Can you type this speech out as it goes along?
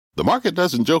The market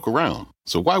doesn't joke around,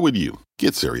 so why would you?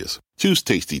 Get serious. Choose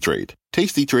Tasty Trade.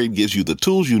 Tasty Trade gives you the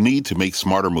tools you need to make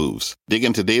smarter moves. Dig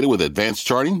into data with advanced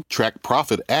charting, track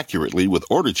profit accurately with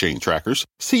order chain trackers,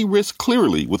 see risk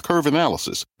clearly with curve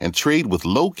analysis, and trade with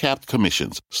low-capped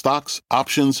commissions, stocks,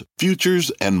 options,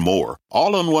 futures, and more,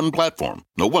 all on one platform.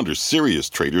 No wonder serious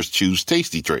traders choose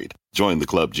Tasty Trade. Join the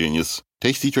club, genius.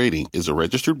 Tasty Trading is a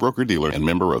registered broker-dealer and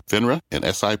member of FINRA and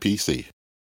SIPC.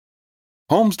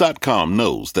 Homes.com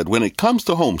knows that when it comes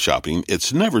to home shopping,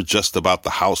 it's never just about the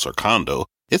house or condo.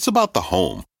 It's about the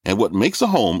home. And what makes a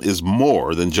home is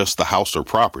more than just the house or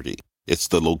property. It's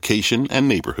the location and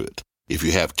neighborhood. If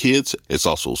you have kids, it's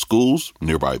also schools,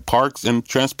 nearby parks, and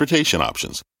transportation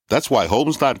options. That's why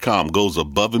Homes.com goes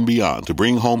above and beyond to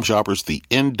bring home shoppers the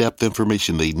in-depth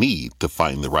information they need to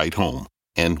find the right home.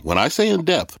 And when I say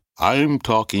in-depth, I'm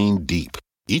talking deep.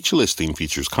 Each listing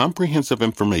features comprehensive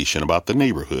information about the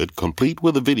neighborhood, complete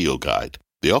with a video guide.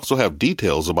 They also have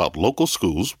details about local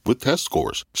schools with test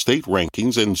scores, state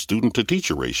rankings, and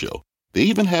student-to-teacher ratio. They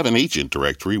even have an agent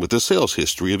directory with the sales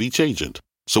history of each agent.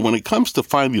 So when it comes to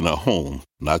finding a home,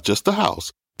 not just a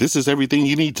house, this is everything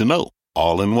you need to know,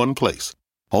 all in one place.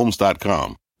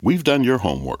 Homes.com. We've done your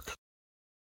homework.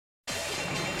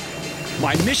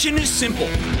 My mission is simple: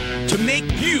 to make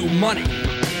you money.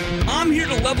 I'm here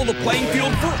to level the playing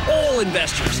field for all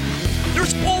investors.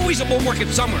 There's always a bull market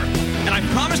somewhere, and I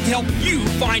promise to help you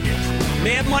find it.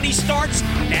 Mad Money starts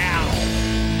now.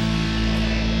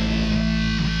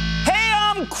 Hey,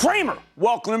 I'm Cramer.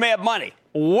 Welcome to Mad Money.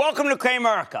 Welcome to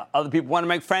Cramerica. Other people want to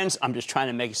make friends. I'm just trying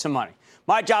to make some money.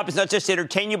 My job is not just to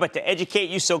entertain you, but to educate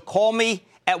you. So call me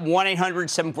at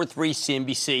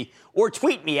 1-800-743-CNBC or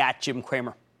tweet me at Jim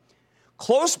Cramer.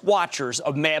 Close watchers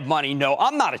of Mad Money know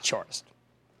I'm not a chartist,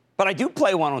 but I do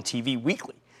play one on TV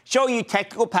weekly, showing you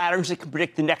technical patterns that can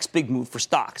predict the next big move for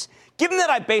stocks. Given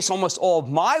that I base almost all of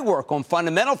my work on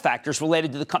fundamental factors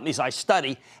related to the companies I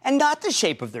study and not the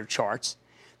shape of their charts,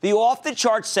 the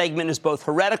off-the-chart segment is both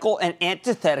heretical and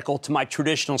antithetical to my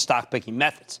traditional stock-picking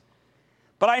methods.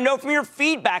 But I know from your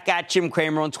feedback at Jim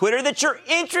Cramer on Twitter that you're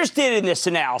interested in this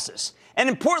analysis. And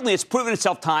importantly, it's proven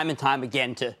itself time and time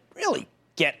again to really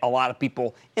get a lot of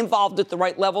people involved at the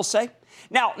right level, say.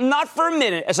 Now, not for a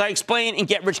minute, as I explain in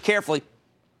Get Rich Carefully,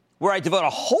 where I devote a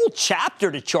whole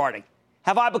chapter to charting,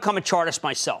 have I become a chartist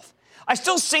myself. I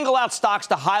still single out stocks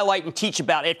to highlight and teach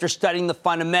about after studying the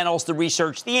fundamentals, the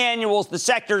research, the annuals, the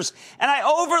sectors, and I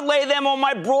overlay them on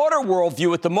my broader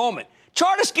worldview at the moment.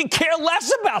 Chartists can care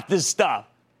less about this stuff.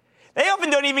 They often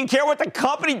don't even care what the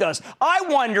company does. I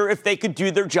wonder if they could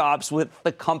do their jobs with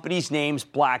the company's names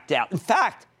blacked out. In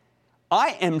fact,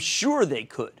 I am sure they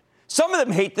could. Some of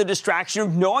them hate the distraction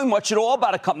of knowing much at all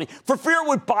about a company for fear it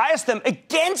would bias them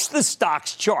against the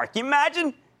stock's chart. Can you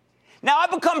imagine? Now,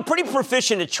 I've become pretty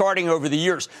proficient at charting over the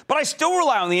years, but I still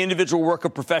rely on the individual work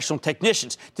of professional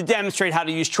technicians to demonstrate how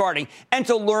to use charting and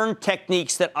to learn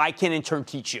techniques that I can in turn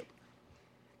teach you.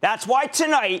 That's why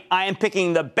tonight I am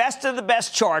picking the best of the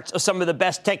best charts of some of the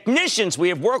best technicians we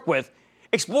have worked with,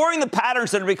 exploring the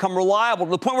patterns that have become reliable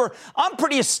to the point where I'm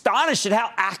pretty astonished at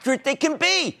how accurate they can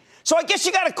be. So I guess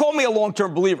you got to call me a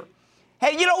long-term believer.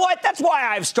 Hey, you know what? That's why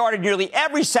I've started nearly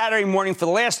every Saturday morning for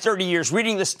the last 30 years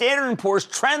reading the Standard & Poor's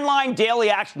Trendline Daily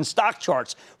Action Stock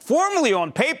Charts, formerly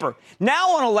on paper,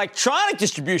 now on electronic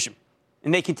distribution.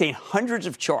 And they contain hundreds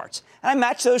of charts. And I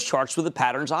match those charts with the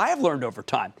patterns I have learned over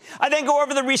time. I then go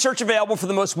over the research available for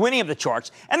the most winning of the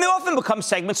charts, and they often become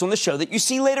segments on the show that you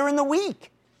see later in the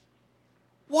week.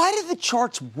 Why do the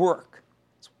charts work?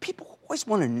 That's what people always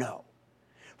want to know.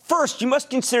 First, you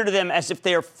must consider them as if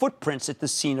they are footprints at the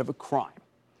scene of a crime.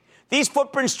 These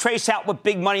footprints trace out what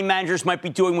big money managers might be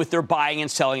doing with their buying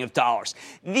and selling of dollars.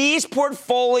 These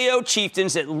portfolio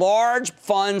chieftains at large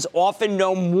funds often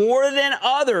know more than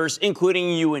others,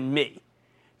 including you and me.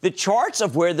 The charts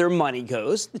of where their money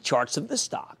goes, the charts of the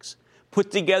stocks,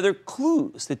 put together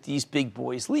clues that these big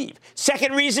boys leave.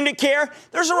 Second reason to care,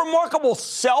 there's a remarkable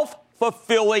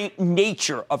self-fulfilling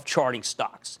nature of charting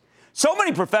stocks. So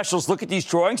many professionals look at these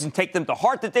drawings and take them to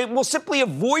heart that they will simply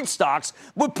avoid stocks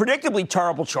with predictably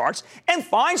terrible charts and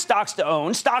find stocks to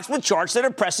own, stocks with charts that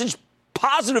have presaged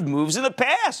positive moves in the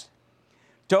past.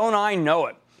 Don't I know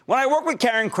it? When I work with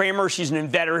Karen Kramer, she's an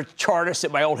inveterate chartist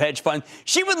at my old hedge fund,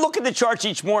 she would look at the charts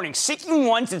each morning, seeking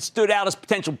ones that stood out as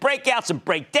potential breakouts and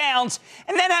breakdowns,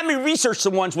 and then have me research the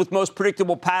ones with most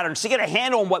predictable patterns to get a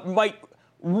handle on what might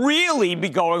really be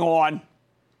going on.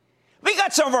 We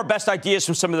got some of our best ideas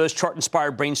from some of those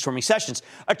chart-inspired brainstorming sessions,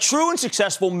 a true and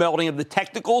successful melding of the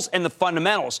technicals and the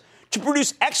fundamentals to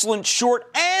produce excellent short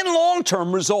and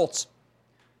long-term results.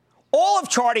 All of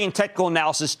charting and technical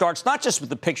analysis starts not just with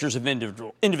the pictures of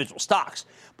individual stocks,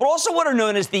 but also what are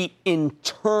known as the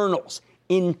internals.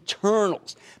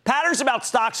 Patterns about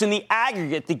stocks in the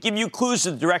aggregate that give you clues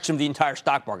to the direction of the entire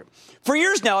stock market. For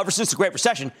years now, ever since the Great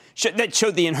Recession, that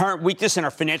showed the inherent weakness in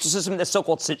our financial system, that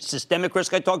so-called systemic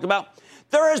risk I talked about,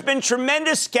 there has been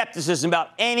tremendous skepticism about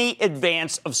any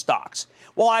advance of stocks.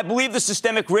 While I believe the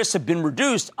systemic risks have been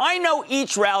reduced, I know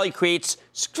each rally creates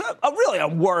a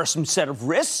worrisome set of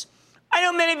risks. I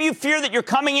know many of you fear that you're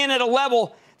coming in at a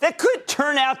level that could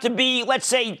turn out to be, let's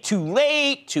say, too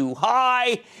late, too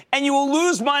high, and you will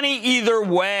lose money either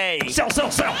way. Sell.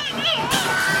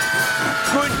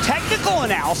 Good technical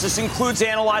analysis includes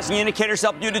analyzing indicators to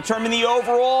help you determine the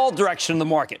overall direction of the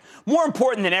market. More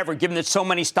important than ever, given that so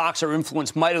many stocks are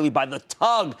influenced mightily by the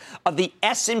tug of the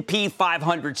S&P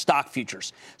 500 stock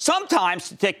futures. Sometimes,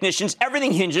 to technicians,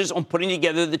 everything hinges on putting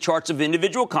together the charts of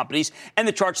individual companies and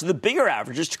the charts of the bigger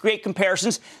averages to create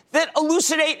comparisons that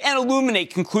elucidate and illuminate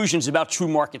conclusions about true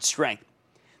market strength.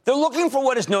 They're looking for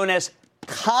what is known as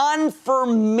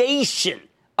confirmation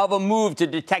of a move to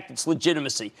detect its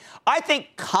legitimacy. I think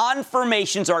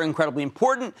confirmations are incredibly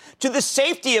important to the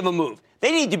safety of a move.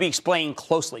 They need to be explained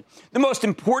closely. The most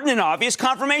important and obvious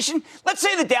confirmation, let's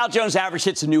say the Dow Jones average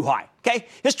hits a new high, okay?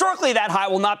 Historically, that high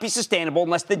will not be sustainable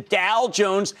unless the Dow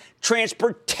Jones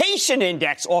Transportation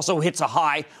Index also hits a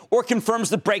high or confirms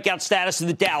the breakout status of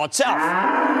the Dow itself.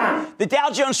 The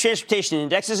Dow Jones Transportation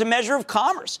Index is a measure of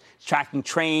commerce. It's tracking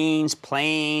trains,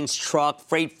 planes, truck,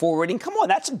 freight forwarding. Come on,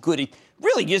 that's a goodie.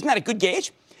 Really, isn't that a good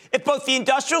gauge? If both the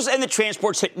industrials and the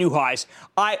transports hit new highs,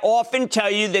 I often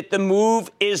tell you that the move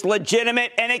is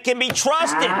legitimate and it can be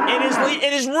trusted.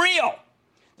 It is real.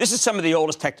 This is some of the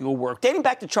oldest technical work, dating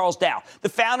back to Charles Dow, the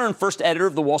founder and first editor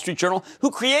of the Wall Street Journal,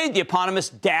 who created the eponymous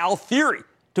Dow theory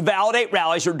to validate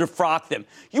rallies or defrock them.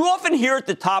 You often hear at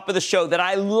the top of the show that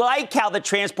I like how the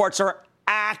transports are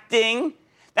acting.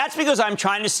 That's because I'm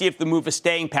trying to see if the move has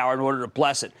staying power in order to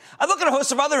bless it. I look at a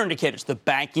host of other indicators. The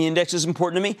banking index is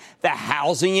important to me. The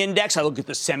housing index. I look at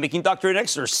the semiconductor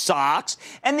index, or SOX,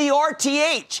 and the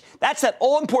RTH. That's that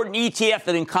all-important ETF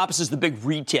that encompasses the big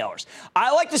retailers.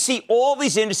 I like to see all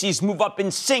these indices move up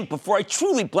in sync before I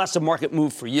truly bless a market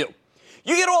move for you.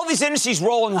 You get all these indices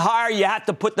rolling higher, you have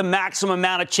to put the maximum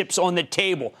amount of chips on the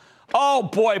table. Oh,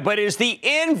 boy, but is the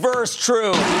inverse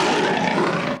true?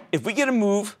 If we get a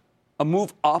move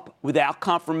up without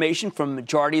confirmation from the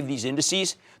majority of these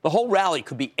indices, the whole rally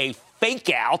could be a fake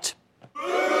out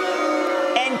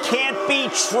and can't be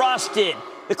trusted.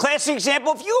 The classic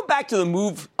example, if you go back to the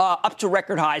move up to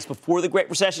record highs before the Great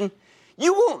Recession,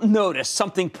 you will notice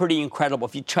something pretty incredible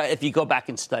if you go back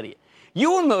and study it.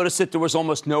 You will notice that there was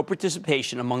almost no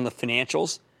participation among the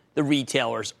financials, the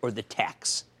retailers, or the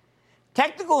techs.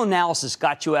 Technical analysis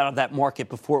got you out of that market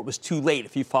before it was too late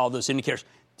if you follow those indicators.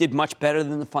 Did much better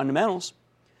than the fundamentals.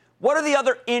 What are the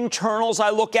other internals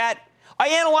I look at? I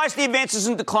analyze the advances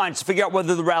and declines to figure out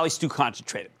whether the rally's too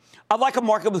concentrated. I like a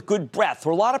market with good breadth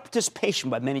or a lot of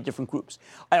participation by many different groups.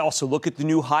 I also look at the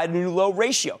new high to new low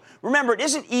ratio. Remember, it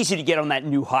isn't easy to get on that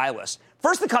new high list.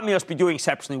 First, the company must be doing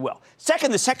exceptionally well.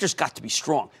 Second, the sector's got to be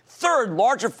strong. Third,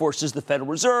 larger forces, the Federal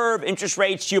Reserve, interest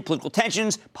rates, geopolitical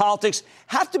tensions, politics,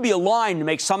 have to be aligned to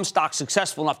make some stocks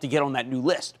successful enough to get on that new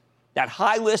list. That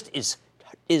high list is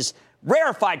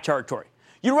rarefied territory.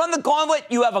 You run the gauntlet,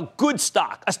 you have a good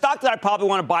stock, a stock that I probably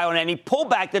want to buy on any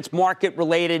pullback that's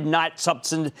market-related, not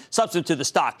substantive to the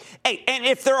stock. Hey, and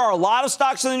if there are a lot of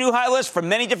stocks on the new high list from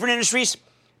many different industries,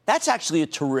 that's actually a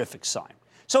terrific sign.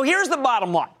 So here's the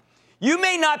bottom line. You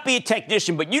may not be a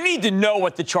technician, but you need to know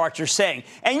what the charts are saying,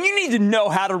 and you need to know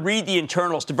how to read the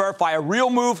internals to verify a real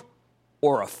move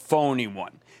or a phony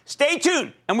one. Stay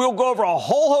tuned, and we'll go over a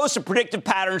whole host of predictive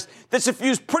patterns that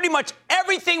suffuse pretty much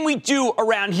everything we do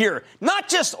around here, not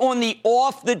just on the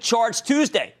off-the-charts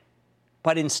Tuesday,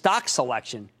 but in stock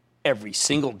selection every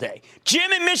single day.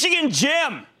 Jim in Michigan.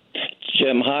 Jim,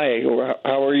 hi.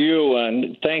 How are you?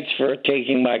 And thanks for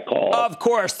taking my call. Of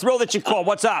course. Thrilled that you called.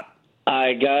 What's up?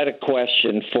 I got a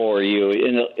question for you.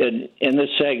 In the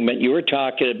segment, you were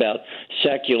talking about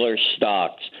secular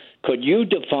stocks. Could you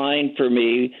define for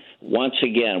me, once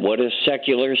again, what is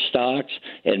secular stocks,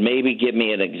 and maybe give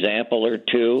me an example or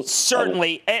two?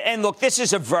 Certainly. And look, this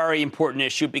is a very important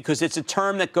issue because it's a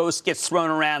term that gets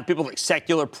thrown around. People like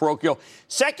secular, parochial.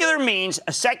 Secular means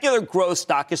a secular growth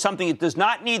stock is something that does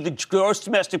not need the gross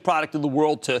domestic product of the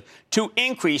world to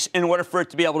increase in order for it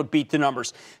to be able to beat the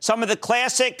numbers. Some of the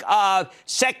classic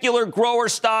secular grower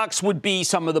stocks would be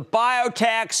some of the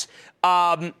biotechs,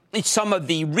 some of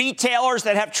the retailers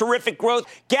that have terrific growth.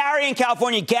 Gary in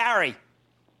California. Gary.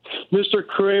 Mr.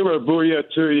 Cramer, booyah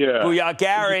to you. Booyah,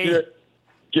 Gary.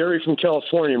 Gary from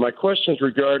California. My question is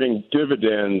regarding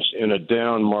dividends in a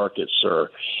down market, sir.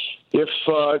 If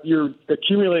you're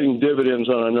accumulating dividends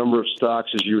on a number of stocks,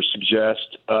 as you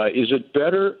suggest, is it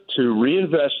better to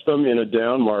reinvest them in a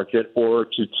down market or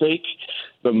to take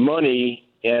the money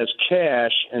as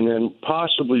cash and then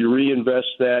possibly reinvest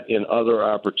that in other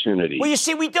opportunities? Well, you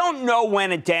see, we don't know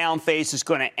when a down phase is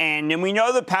going to end, and we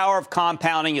know the power of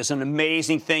compounding is an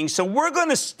amazing thing. So we're going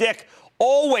to stick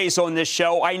always on this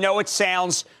show. I know it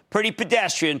sounds pretty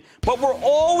pedestrian, but we're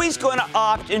always going to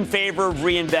opt in favor of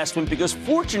reinvestment because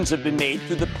fortunes have been made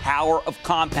through the power of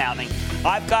compounding.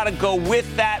 I've got to go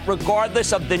with that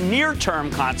regardless of the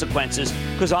near-term consequences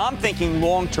because I'm thinking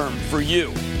long-term for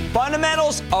you.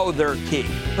 Fundamentals, they're key,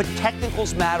 but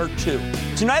technicals matter too.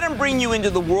 Tonight, I'm bringing you into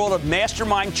the world of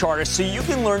mastermind chartists so you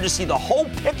can learn to see the whole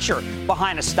picture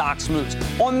behind a stock's moves.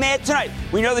 On Mad Tonight,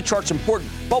 we know the chart's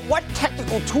important, but what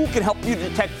technical tool can help you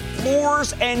detect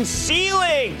floors and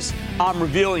ceilings? I'm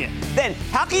revealing it. Then,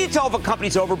 how can you tell if a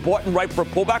company's overbought and ripe for a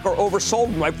pullback or oversold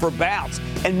and ripe for a bounce?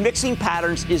 And mixing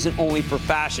patterns isn't only for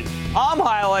fashion. I'm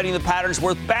highlighting the patterns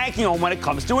worth banking on when it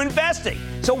comes to investing.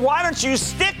 So why don't you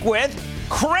stick with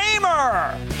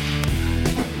Cramer?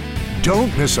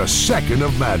 Don't miss a second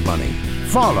of Mad Money.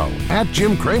 Follow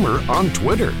 @Jim Cramer on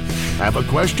Twitter. Have a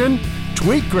question?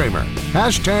 Tweet Cramer.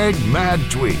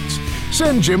 #MadTweets.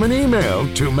 Send Jim an email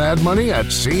to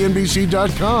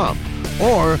madmoney@cnbc.com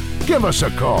or give us a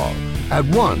call at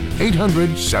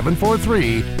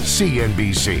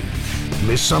 1-800-743-CNBC.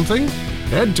 Miss something?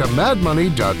 Head to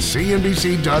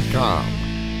madmoney.cnbc.com.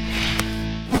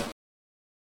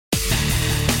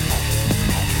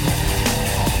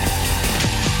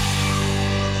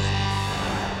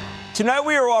 Tonight,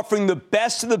 we are offering the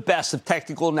best of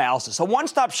technical analysis, a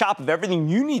one-stop shop of everything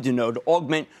you need to know to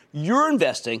augment your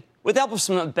investing with the help of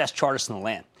some of the best chartists in the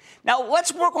land. Now,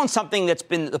 let's work on something that's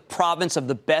been the province of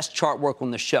the best chart work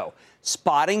on the show,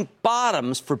 spotting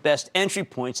bottoms for best entry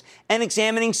points and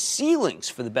examining ceilings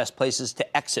for the best places to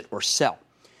exit or sell.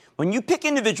 When you pick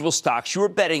individual stocks, you are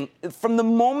betting from the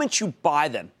moment you buy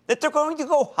them that they're going to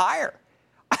go higher.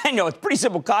 I know, it's a pretty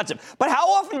simple concept, but how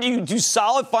often do you do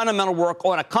solid fundamental work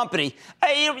on a company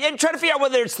and try to figure out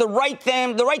whether it's the right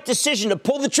thing, the right decision to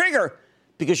pull the trigger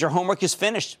because your homework is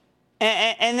finished?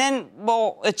 And then,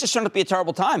 well, it just turned out to be a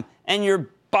terrible time, and you're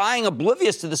buying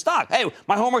oblivious to the stock. Hey,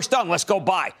 my homework's done, let's go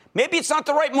buy. Maybe it's not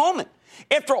the right moment.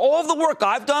 After all of the work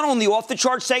I've done on the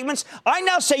off-the-chart segments, I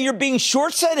now say you're being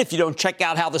short-sighted if you don't check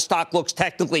out how the stock looks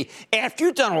technically after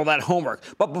you've done all that homework.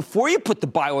 But before you put the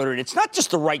buy order in, it's not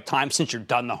just the right time since you're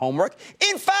done the homework.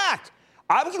 In fact,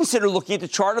 I would consider looking at the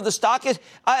chart of the stock as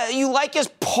you like as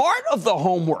part of the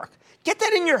homework. Get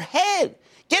that in your head.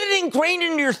 Get it ingrained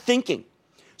into your thinking.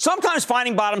 Sometimes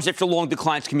finding bottoms after long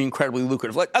declines can be incredibly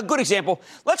lucrative. Like a good example,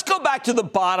 let's go back to the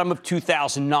bottom of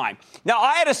 2009. Now,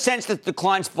 I had a sense that the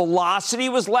decline's velocity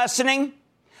was lessening.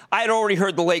 I had already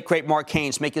heard the late, great Mark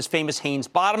Haynes make his famous Haynes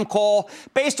bottom call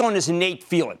based on his innate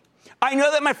feeling. I know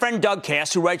that my friend Doug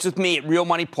Cass, who writes with me at Real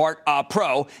Money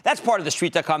Pro, that's part of the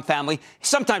Street.com family,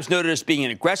 sometimes noted as being an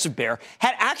aggressive bear,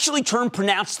 had actually turned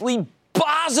pronouncedly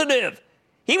positive.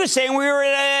 He was saying we were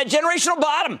at a generational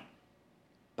bottom.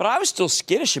 But I was still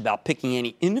skittish about picking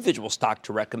any individual stock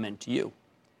to recommend to you.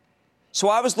 So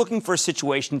I was looking for a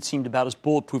situation that seemed about as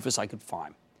bulletproof as I could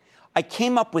find. I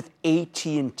came up with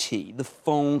AT&T, the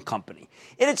phone company.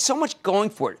 It had so much going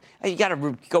for it. You got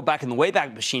to go back in the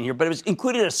Wayback Machine here, but it was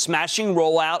included a smashing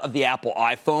rollout of the Apple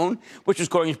iPhone, which was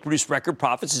going to produce record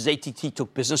profits as AT&T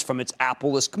took business from its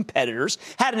Apple-less competitors,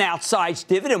 had an outsized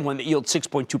dividend one that yielded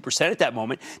 6.2% at that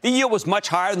moment. The yield was much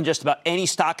higher than just about any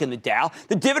stock in the Dow.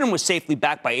 The dividend was safely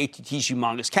backed by AT&T's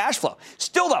humongous cash flow.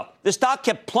 Still, though, the stock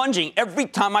kept plunging every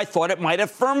time I thought it might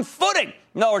have firm footing.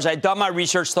 In other words, I had done my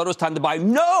research, thought it was time to buy.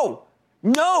 No,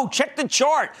 check the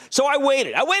chart. So I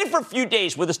waited. I waited for a few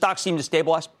days where the stock seemed to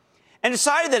stabilize and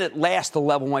decided that at last the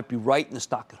level might be right and the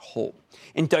stock could hold.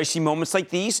 In dicey moments like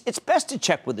these, it's best to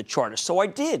check with the chartist. So I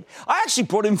did. I actually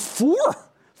brought in four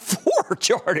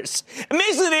chartists.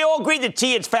 Amazingly, they all agreed that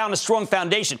T had found a strong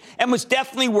foundation and was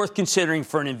definitely worth considering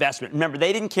for an investment. Remember,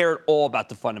 they didn't care at all about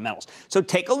the fundamentals. So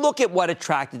take a look at what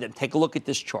attracted them. Take a look at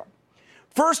this chart.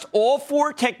 First, all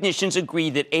four technicians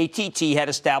agreed that AT&T had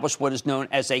established what is known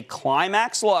as a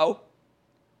climax low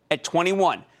at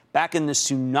 21, back in the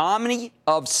tsunami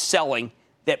of selling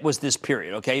that was this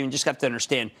period, okay? You just have to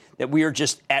understand that we are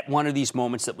just at one of these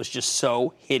moments that was just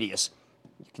so hideous.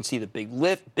 You can see the big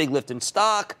lift in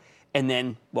stock, and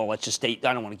then, well, let's just state,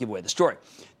 I don't want to give away the story.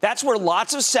 That's where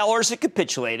lots of sellers had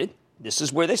capitulated. This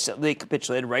is where they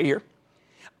capitulated right here.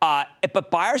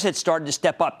 But buyers had started to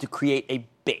step up to create a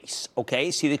base,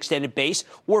 okay? See the extended base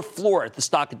or floor at the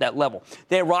stock at that level.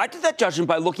 They arrived at that judgment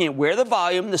by looking at where the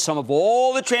volume, the sum of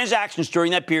all the transactions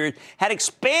during that period, had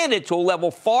expanded to a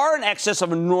level far in excess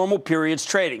of a normal period's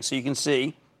trading. So you can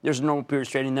see there's a normal period's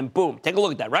trading, then boom, take a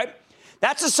look at that, right?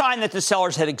 That's a sign that the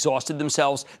sellers had exhausted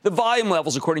themselves. The volume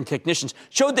levels, according to technicians,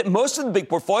 showed that most of the big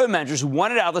portfolio managers who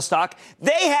wanted out of the stock,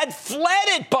 they had fled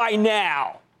it by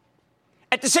now.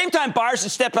 At the same time, buyers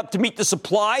had stepped up to meet the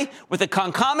supply with a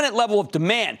concomitant level of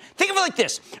demand. Think of it like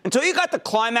this. Until you got the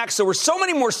climax, there were so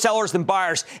many more sellers than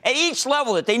buyers at each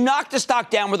level that they knocked the stock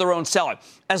down with their own selling.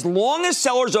 As long as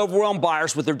sellers overwhelm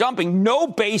buyers with their dumping, no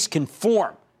base can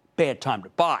form. Bad time to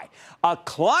buy. A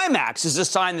climax is a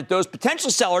sign that those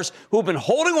potential sellers who have been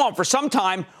holding on for some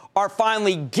time are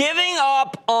finally giving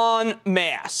up en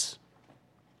masse.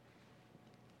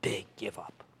 Big give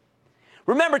up.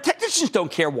 Remember, technicians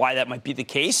don't care why that might be the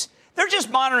case. They're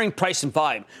just monitoring price and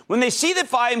volume. When they see that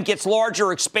volume gets larger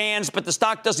or expands, but the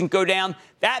stock doesn't go down,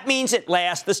 that means at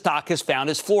last the stock has found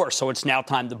its floor, so it's now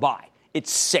time to buy.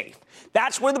 It's safe.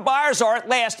 That's where the buyers are at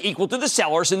last equal to the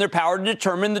sellers in their power to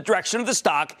determine the direction of the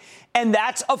stock, and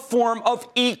that's a form of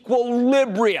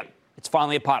equilibrium. It's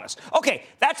finally upon us. Okay,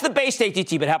 that's the base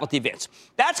ATT, but how about the advance?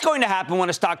 That's going to happen when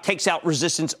a stock takes out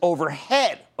resistance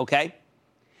overhead, okay?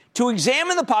 To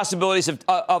examine the possibilities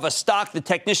of a stock, the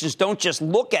technicians don't just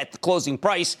look at the closing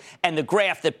price and the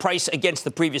graph that price against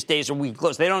the previous days or week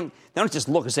close. They don't just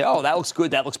look and say, oh, that looks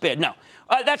good, that looks bad. No,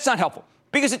 that's not helpful,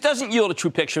 because it doesn't yield a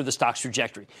true picture of the stock's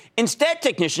trajectory. Instead,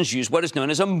 technicians use what is known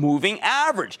as a moving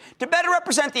average to better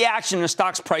represent the action in a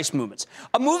stock's price movements.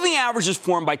 A moving average is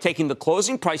formed by taking the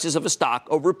closing prices of a stock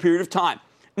over a period of time,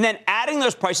 and then adding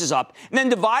those prices up, and then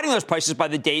dividing those prices by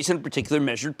the days in a particular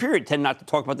measured period. I tend not to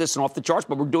talk about this and off the charts,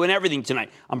 but we're doing everything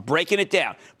tonight. I'm breaking it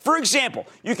down. For example,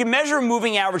 you can measure a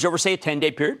moving average over, say, a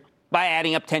 10-day period by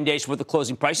adding up 10 days worth of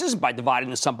closing prices and by dividing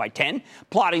the sum by 10,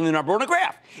 plotting the number on a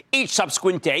graph. Each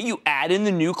subsequent day, you add in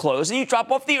the new close, and you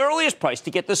drop off the earliest price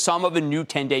to get the sum of a new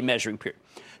 10-day measuring period.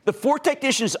 The 4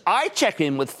 technicians I check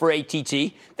in with for ATT,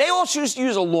 they all choose to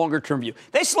use a longer-term view.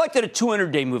 They selected a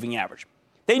 200-day moving average.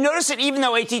 They noticed that even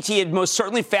though ATT had most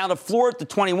certainly found a floor at the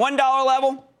 $21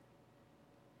 level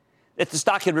that the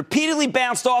stock had repeatedly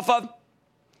bounced off of,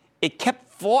 it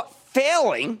kept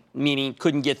failing, meaning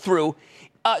couldn't get through,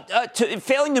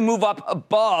 failing to move up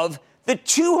above the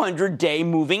 200-day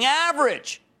moving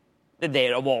average. They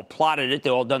had all plotted it. They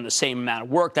all done the same amount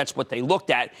of work. That's what they looked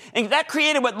at. And that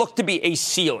created what looked to be a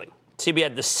ceiling. See, we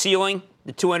had the ceiling,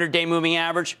 the 200-day moving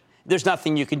average. There's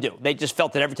nothing you can do. They just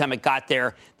felt that every time it got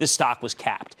there, the stock was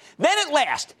capped. Then at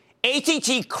last,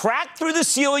 ATT cracked through the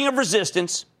ceiling of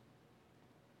resistance,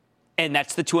 and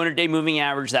that's the 200-day moving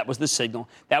average. That was the signal.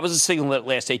 That was the signal that at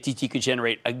last ATT could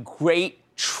generate a great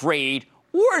trade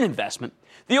or an investment.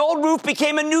 The old roof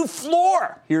became a new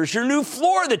floor. Here's your new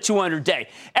floor, the 200-day.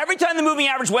 Every time the moving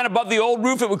average went above the old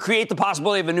roof, it would create the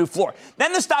possibility of a new floor.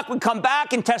 Then the stock would come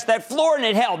back and test that floor, and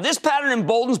it held. This pattern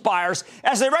emboldens buyers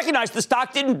as they recognized the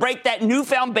stock didn't break that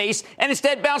newfound base and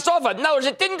instead bounced off it. In other words,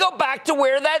 it didn't go back to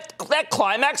where that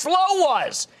climax low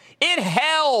was. It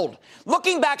held.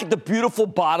 Looking back at the beautiful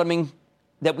bottoming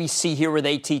that we see here with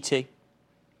ATT,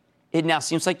 it now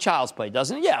seems like child's play,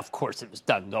 doesn't it? Yeah, of course it was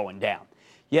done going down.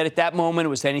 Yet at that moment, it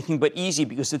was anything but easy,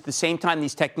 because at the same time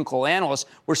these technical analysts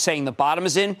were saying the bottom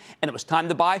is in and it was time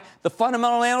to buy, the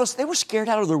fundamental analysts, they were scared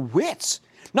out of their wits.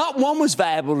 Not one was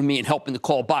valuable to me in helping to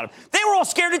call bottom. They were all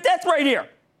scared to death right here.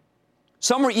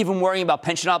 Some were even worrying about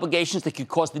pension obligations that could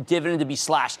cause the dividend to be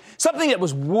slashed, something that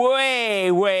was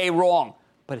way, way wrong.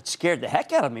 But it scared the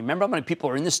heck out of me. Remember how many people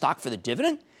are in this stock for the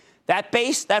dividend? That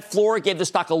base, that floor, gave the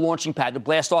stock a launching pad to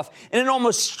blast off in an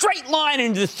almost straight line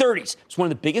into the 30s. It's one of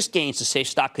the biggest gains a safe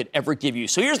stock could ever give you.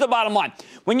 So here's the bottom line.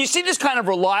 When you see this kind of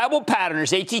reliable pattern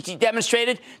as ATT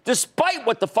demonstrated, despite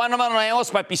what the fundamental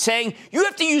analysts might be saying, you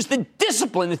have to use the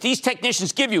discipline that these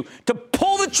technicians give you to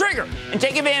pull the trigger and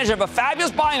take advantage of a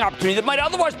fabulous buying opportunity that might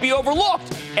otherwise be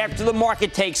overlooked after the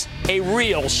market takes a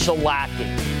real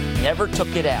shellacking. Never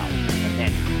took it out.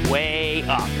 And then way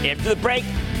up. After the break,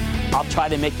 I'll try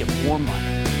to make it more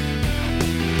money.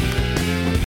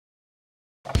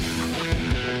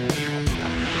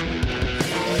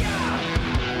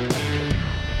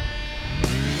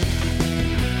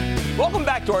 Welcome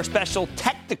back to our special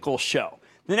technical show.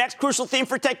 The next crucial theme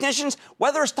for technicians,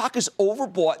 whether a stock is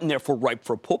overbought and therefore ripe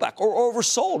for a pullback, or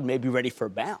oversold, may be ready for a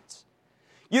bounce.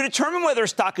 You determine whether a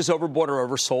stock is overbought or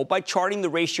oversold by charting the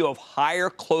ratio of higher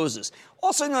closes,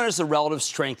 also known as the Relative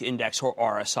Strength Index, or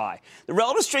RSI. The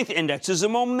Relative Strength Index is a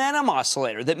momentum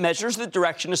oscillator that measures the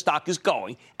direction a stock is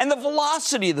going and the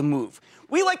velocity of the move.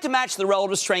 We like to match the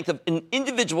relative strength of an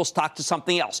individual stock to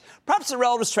something else, perhaps the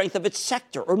relative strength of its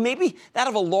sector, or maybe that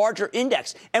of a larger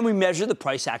index, and we measure the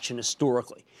price action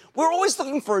historically. We're always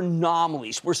looking for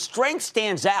anomalies where strength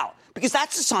stands out, because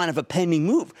that's a sign of a pending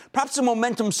move, perhaps a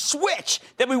momentum switch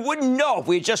that we wouldn't know if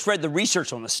we had just read the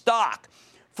research on the stock.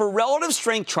 For relative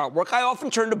strength chart work, I often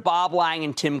turn to Bob Lang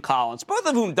and Tim Collins, both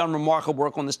of whom have done remarkable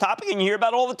work on this topic, and you hear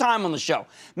about it all the time on the show.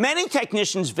 Many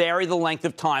technicians vary the length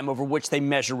of time over which they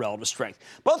measure relative strength.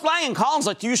 Both Lang and Collins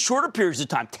like to use shorter periods of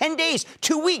time, 10 days,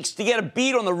 2 weeks, to get a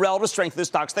beat on the relative strength of the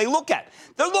stocks they look at.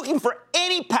 They're looking for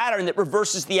any pattern that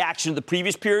reverses the action of the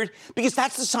previous period, because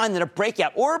that's the sign that a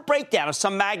breakout or a breakdown of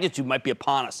some magnitude might be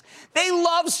upon us. They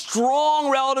love strong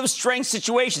relative strength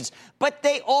situations, but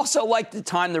they also like to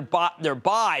time their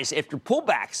buys after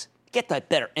pullbacks to get that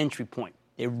better entry point.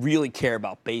 They really care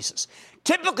about basis.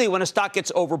 Typically, when a stock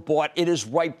gets overbought, it is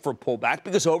ripe for pullback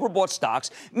because overbought stocks,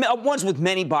 ones with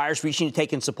many buyers reaching to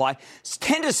take in supply,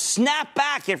 tend to snap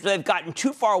back after they've gotten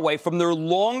too far away from their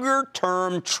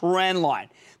longer-term trend line.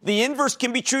 The inverse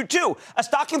can be true, too. A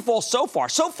stock can fall so far,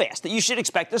 so fast, that you should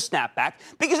expect a snapback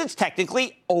because it's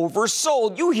technically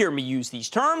oversold. You hear me use these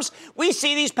terms. We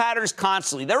see these patterns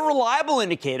constantly. They're reliable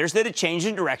indicators that a change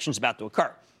in direction is about to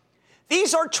occur.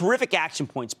 These are terrific action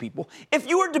points, people. If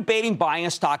you are debating buying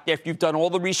a stock after you've done all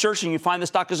the research and you find the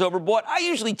stock is overbought, I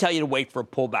usually tell you to wait for a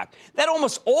pullback. That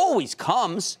almost always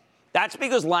comes. That's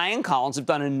because Lang and Collins have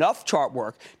done enough chart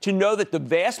work to know that the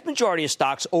vast majority of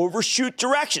stocks overshoot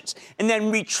directions and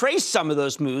then retrace some of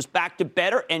those moves back to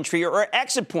better entry or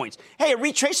exit points. Hey, a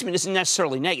retracement isn't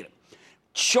necessarily negative.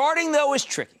 Charting, though, is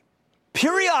tricky.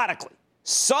 Periodically,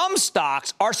 some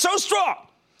stocks are so strong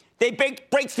they break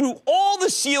through all the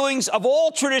ceilings of all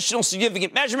traditional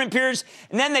significant measurement periods,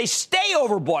 and then they stay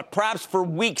overbought, perhaps for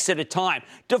weeks at a time,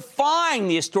 defying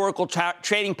the historical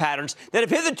trading patterns that have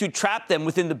hitherto trapped them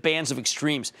within the bands of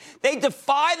extremes. They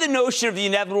defy the notion of the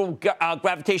inevitable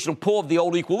gravitational pull of the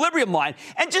old equilibrium line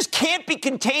and just can't be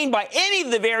contained by any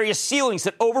of the various ceilings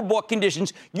that overbought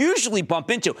conditions usually bump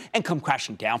into and come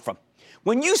crashing down from.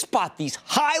 When you spot these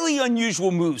highly unusual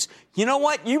moves, you know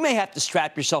what? You may have to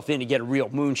strap yourself in to get a real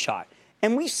moonshot.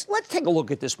 And let's take a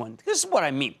look at this one. This is what I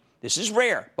mean. This is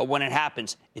rare, but when it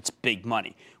happens, it's big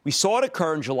money. We saw it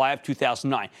occur in July of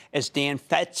 2009, as Dan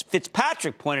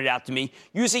Fitzpatrick pointed out to me,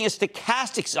 using a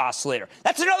stochastics oscillator.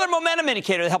 That's another momentum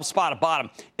indicator that helps spot a bottom,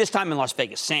 this time in Las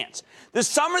Vegas Sands. This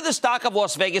summer, the stock of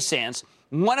Las Vegas Sands,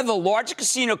 one of the largest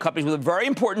casino companies with a very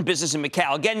important business in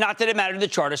Macau, again, not that it mattered to the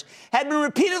chartists, had been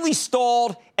repeatedly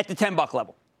stalled at the $10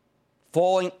 level,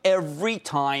 falling every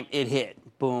time it hit.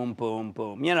 Boom, boom,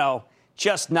 boom. You know,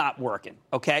 just not working,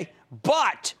 okay?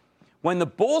 But when the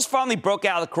bulls finally broke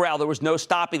out of the corral, there was no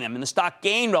stopping them, and the stock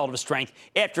gained relative strength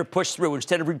after it pushed through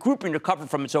instead of regrouping to recover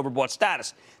from its overbought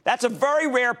status. That's a very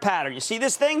rare pattern. You see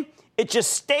this thing? It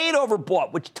just stayed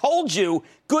overbought, which told you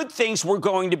good things were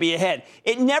going to be ahead.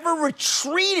 It never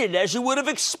retreated as you would have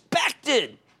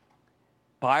expected.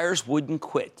 Buyers wouldn't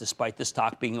quit despite the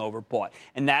stock being overbought.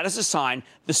 And that is a sign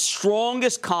the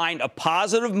strongest kind of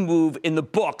positive move in the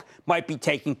book might be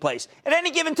taking place. At any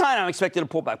given time, I'm expecting a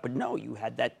pullback. But no, you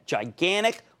had that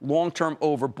gigantic long-term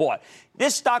overbought.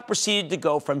 This stock proceeded to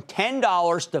go from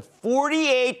 $10 to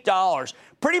 $48,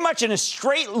 pretty much in a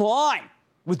straight line,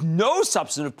 with no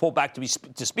substantive pullback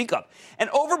to speak of. An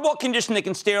overbought condition that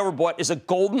can stay overbought is a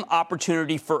golden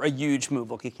opportunity for a huge move.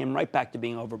 Look, it came right back to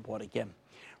being overbought again.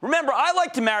 Remember, I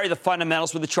like to marry the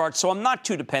fundamentals with the chart, so I'm not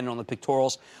too dependent on the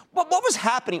pictorials. But what was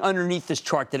happening underneath this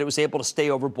chart that it was able to stay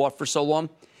overbought for so long?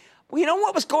 Well, you know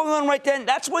what was going on right then?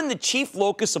 That's when the chief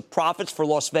locus of profits for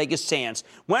Las Vegas Sands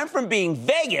went from being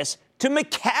Vegas to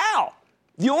Macau,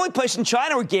 the only place in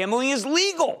China where gambling is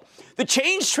legal. The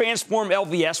change transformed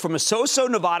LVS from a so-so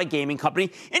Nevada gaming company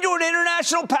into an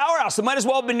international powerhouse that might as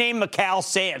well have been named Macau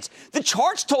Sands. The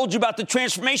charts told you about the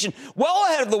transformation well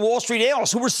ahead of the Wall Street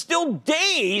analysts, who were still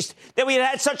dazed that we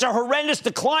had such a horrendous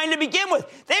decline to begin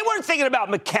with. They weren't thinking about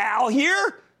Macau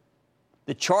here.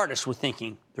 The chartists were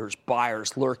thinking there's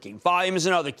buyers lurking. Volume is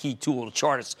another key tool to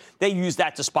chartists. They use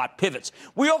that to spot pivots.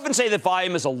 We often say that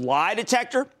volume is a lie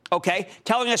detector, okay,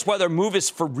 telling us whether a move is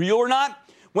for real or not.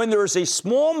 When there is a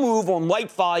small move on light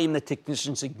volume, the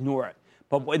technicians ignore it.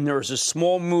 But when there is a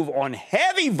small move on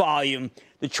heavy volume,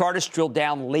 the chartists drill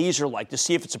down laser-like to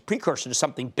see if it's a precursor to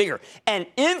something bigger and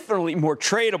infinitely more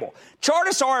tradable.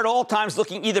 Chartists are at all times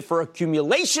looking either for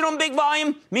accumulation on big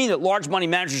volume, meaning that large money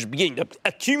managers are beginning to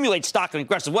accumulate stock in an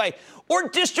aggressive way, or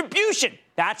distribution.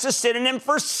 That's a synonym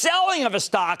for selling of a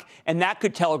stock, and that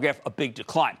could telegraph a big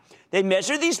decline. They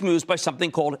measure these moves by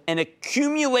something called an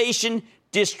accumulation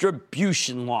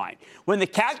distribution line. When the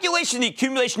calculation of the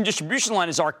accumulation distribution line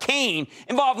is arcane,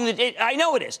 involving I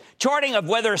know it is, charting of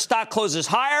whether a stock closes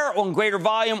higher on greater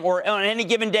volume or on any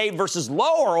given day versus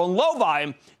lower on low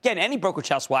volume. Again, any brokerage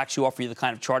house will actually offer you the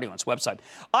kind of charting on its website.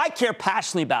 I care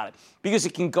passionately about it because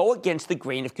it can go against the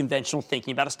grain of conventional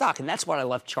thinking about a stock. And that's why I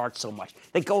love charts so much.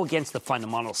 They go against the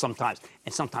fundamentals sometimes,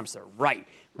 and sometimes they're right.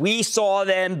 We saw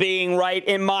them being right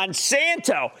in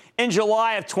Monsanto in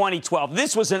July of 2012.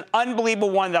 This was an unbelievable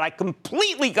one that I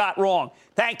completely got wrong.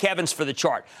 Thank heavens for the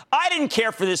chart. I didn't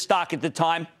care for this stock at the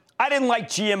time. I didn't like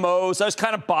GMOs. I was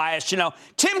kind of biased. You know,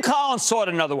 Tim Collins saw it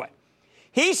another way.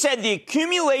 He said the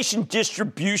accumulation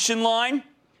distribution line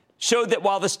showed that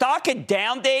while the stock had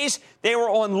down days, they were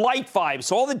on light volume.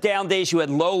 So all the down days, you had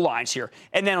low lines here.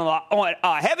 And then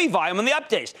on heavy volume on the up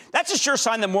days. That's a sure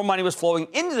sign that more money was flowing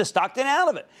into the stock than out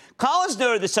of it. Collins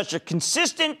noted that such a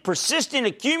consistent, persistent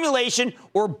accumulation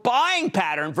or buying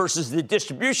pattern versus the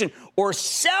distribution or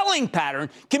selling pattern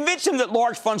convinced him that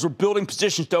large funds were building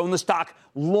positions to own the stock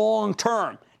long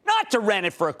term, not to rent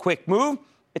it for a quick move.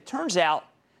 It turns out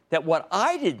that what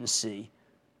I didn't see,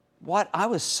 what I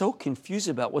was so confused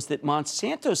about, was that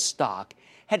Monsanto's stock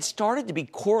had started to be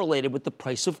correlated with the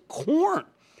price of corn,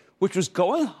 which was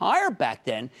going higher back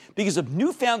then because of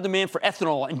newfound demand for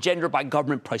ethanol engendered by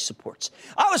government price supports.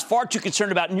 I was far too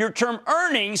concerned about near-term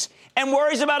earnings and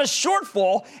worries about a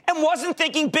shortfall and wasn't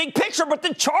thinking big picture, but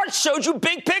the chart showed you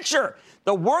big picture.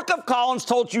 The work of Collins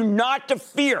told you not to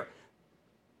fear.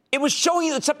 It was showing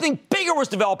you that something bigger was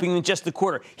developing than just the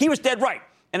quarter. He was dead right.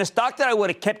 And a stock that I would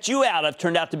have kept you out of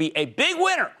turned out to be a big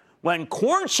winner when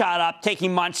corn shot up,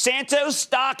 taking Monsanto's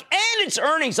stock and its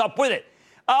earnings up with it.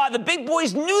 The big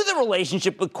boys knew the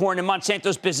relationship with corn and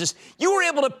Monsanto's business. You were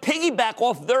able to piggyback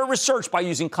off their research by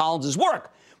using Collins'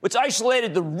 work, which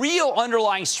isolated the real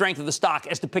underlying strength of the stock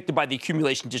as depicted by the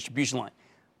accumulation distribution line.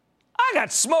 I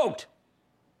got smoked.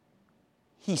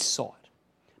 He saw it.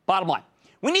 Bottom line.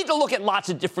 We need to look at lots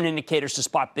of different indicators to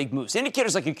spot big moves.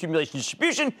 Indicators like accumulation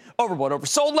distribution, overbought,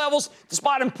 oversold levels, to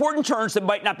spot important turns that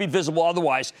might not be visible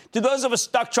otherwise, to those of us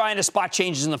stuck trying to spot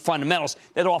changes in the fundamentals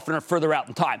that often are further out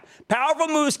in time. Powerful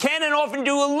moves can and often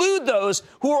do elude those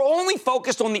who are only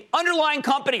focused on the underlying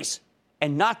companies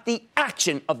and not the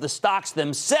action of the stocks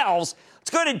themselves. Let's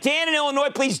go to Dan in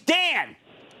Illinois, please. Dan.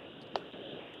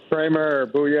 Cramer,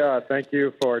 booyah. Thank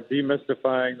you for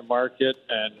demystifying the market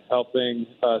and helping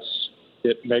us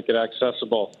make it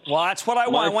accessible. Well, that's what I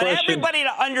want. I want everybody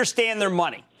to understand their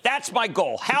money. That's my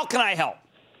goal. How can I help?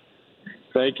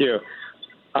 Thank you.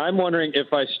 I'm wondering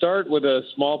if I start with a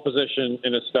small position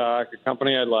in a stock, a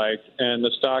company I like, and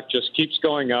the stock just keeps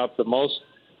going up. The most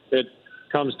it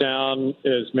comes down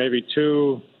is maybe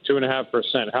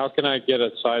 2.5%. How can I get a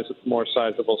more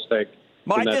sizable stake?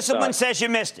 My discipline says you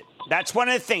missed it. That's one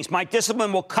of the things. My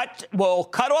discipline will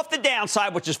cut off the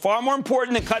downside, which is far more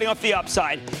important than cutting off the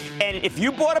upside. And if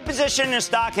you bought a position in a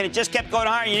stock and it just kept going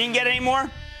higher and you didn't get any more,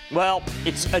 well,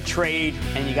 it's a trade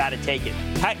and you got to take it.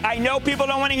 I know people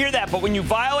don't want to hear that, but when you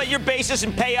violate your basis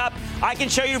and pay up, I can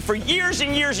show you for years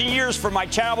and years and years for my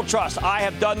charitable trust, I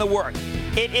have done the work.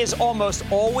 It is almost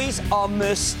always a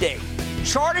mistake.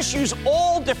 Chartists use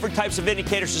all different types of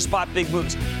indicators to spot big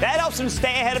moves. That helps them stay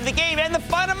ahead of the game and the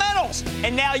fundamentals.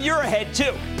 And now you're ahead,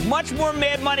 too. Much more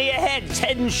mad money ahead. It's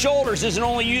head and shoulders isn't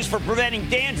only used for preventing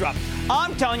dandruff.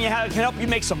 I'm telling you how it can help you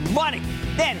make some money.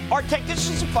 Then, our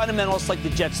technicians and fundamentalists like the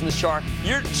Jets and the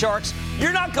Sharks,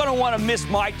 you're not going to want to miss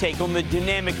my take on the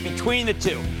dynamic between the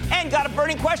two. And got a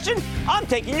burning question? I'm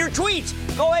taking your tweets.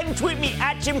 Go ahead and tweet me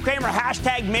at Jim Cramer,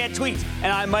 #MadTweets,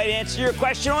 and I might answer your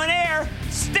question on air.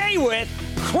 Stay with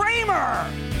Cramer.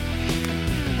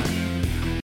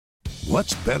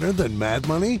 What's better than Mad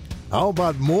Money? How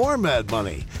about more Mad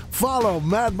Money? Follow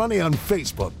Mad Money on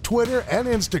Facebook, Twitter, and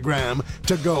Instagram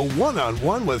to go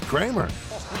one-on-one with Cramer.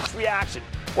 Reaction.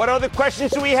 What other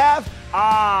questions do we have?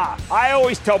 I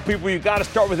always tell people you got to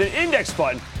start with an index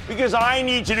fund because I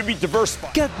need you to be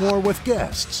diversified. Get more with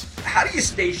guests. How do you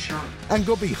stay sharp? And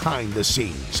go behind the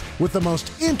scenes with the most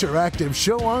interactive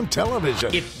show on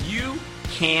television. If you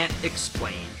can't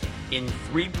explain in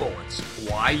 3 bullets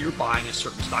why you're buying a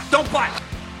certain stock, don't buy it.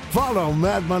 Follow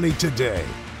Mad Money today.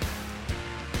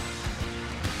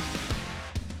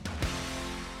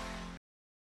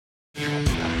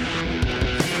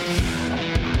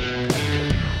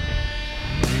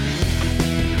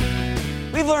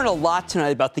 We've learned a lot tonight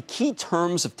about the key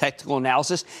terms of technical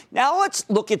analysis. Now let's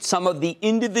look at some of the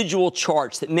individual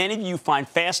charts that many of you find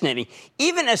fascinating,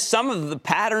 even as some of the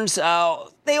patterns,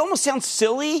 they almost sound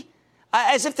silly.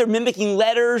 as if they're mimicking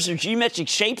letters or geometric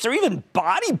shapes or even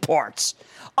body parts.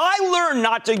 I learned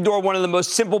not to ignore one of the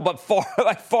most simple but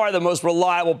by far the most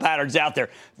reliable patterns out there,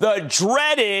 the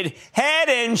dreaded head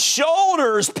and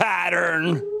shoulders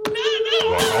pattern.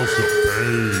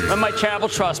 When my charitable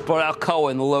trust bought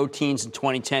Alcoa in the low teens in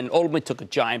 2010, ultimately took a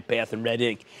giant bath in red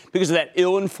ink because of that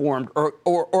ill-informed,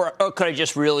 or could I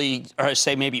just really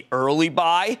say maybe early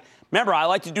buy? Remember, I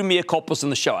like to do mea culpas on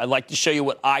the show. I like to show you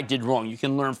what I did wrong. You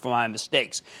can learn from my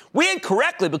mistakes. We had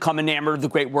correctly become enamored of the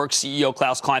great work CEO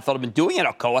Klaus Kleinfeld had been doing at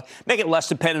Alcoa, make it less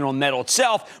dependent on metal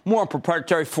itself, more on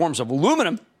proprietary forms of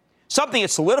aluminum, something that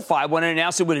solidified when it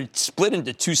announced it would split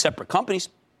into two separate companies.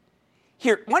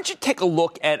 Here, why don't you take a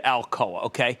look at Alcoa,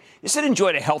 okay? This had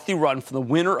enjoyed a healthy run from the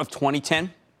winter of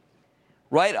 2010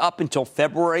 right up until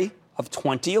February of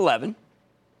 2011,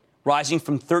 rising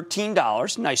from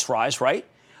 $13, nice rise, right?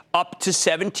 Up to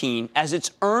 17 as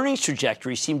its earnings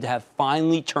trajectory seemed to have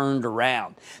finally turned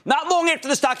around. Not long after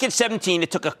the stock hit 17, it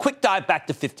took a quick dive back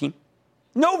to 15.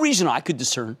 No reason I could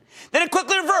discern. Then it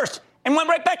quickly reversed and went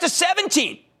right back to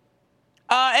 17.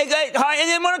 And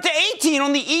then went up to 18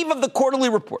 on the eve of the quarterly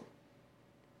report.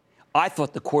 I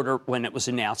thought the quarter, when it was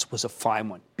announced, was a fine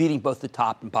one, beating both the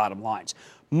top and bottom lines.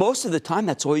 Most of the time,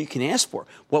 that's all you can ask for.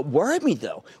 What worried me,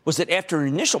 though, was that after an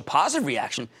initial positive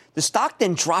reaction, the stock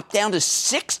then dropped down to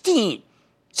 16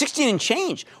 and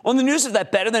change on the news of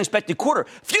that better-than-expected quarter.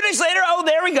 A few days later,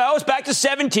 there we go. It's back to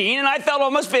 17, and I felt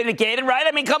almost vindicated, right?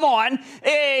 I mean, come on.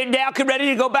 Now I'm ready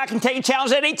to go back and take a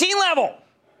challenge at 18 level.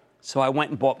 So I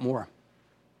went and bought more.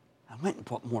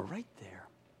 Right there.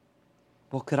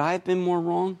 Well, could I have been more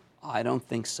wrong? I don't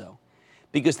think so.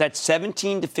 Because that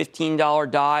 $17 to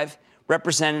 $15 dive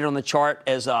represented on the chart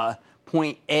as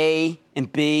point A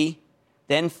and B,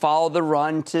 then follow the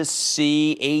run to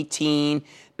C, 18,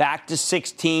 back to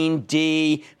 16,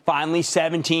 D, finally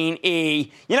 17,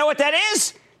 E. You know what that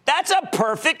is? That's a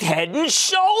perfect head and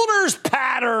shoulders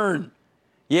pattern.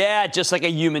 Yeah, just like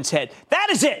a human's head. That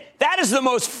is it. That is the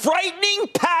most frightening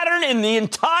pattern in the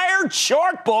entire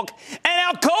chart book,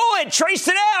 and Alcoa had traced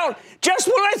it out just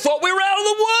when I thought we were out of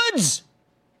the woods.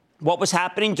 What was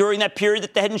happening during that period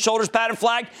that the head and shoulders pattern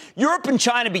flagged? Europe and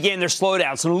China began their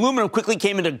slowdowns, and aluminum quickly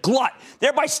came into glut,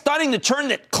 thereby stunning the turn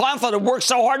that Kleinfeld had worked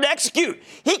so hard to execute.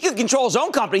 He could control his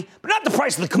own company, but not the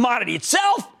price of the commodity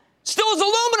itself. Still is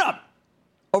aluminum.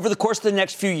 Over the course of the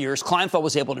next few years, Kleinfeld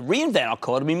was able to reinvent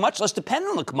Alcoa to be much less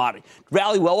dependent on the commodity,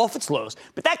 rally well off its lows.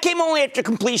 But that came only after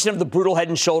completion of the brutal head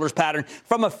and shoulders pattern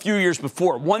from a few years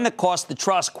before, one that cost the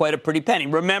trust quite a pretty penny.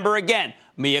 Remember again,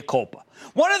 mea culpa.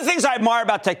 One of the things I admire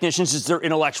about technicians is their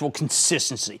intellectual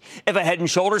consistency. If a head and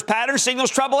shoulders pattern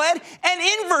signals trouble ahead,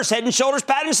 an inverse head and shoulders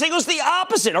pattern signals the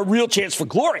opposite, a real chance for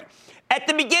glory. At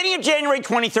the beginning of January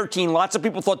 2013, lots of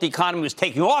people thought the economy was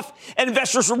taking off, and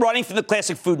investors were running for the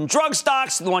classic food and drug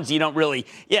stocks, the ones you don't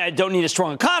need a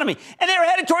strong economy. And they were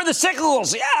headed toward the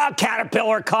cyclicals.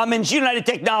 Caterpillar, Cummins, United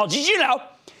Technologies,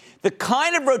 The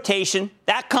kind of rotation,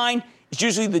 that kind, is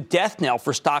usually the death knell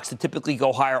for stocks that typically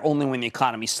go higher only when the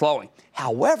economy's slowing.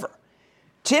 However,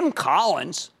 Tim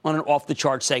Collins, on an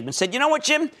off-the-chart segment, said, you know what,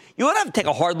 Jim? You ought to have to take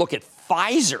a hard look at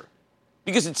Pfizer,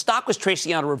 because its stock was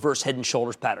tracing out a reverse head and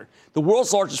shoulders pattern. The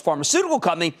world's largest pharmaceutical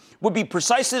company would be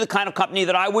precisely the kind of company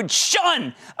that I would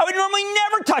shun. I would normally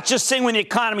never touch this thing when the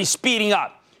economy's speeding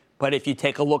up. But if you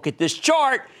take a look at this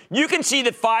chart, you can see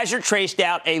that Pfizer traced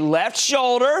out a left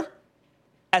shoulder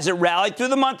as it rallied through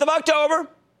the month of October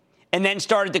and then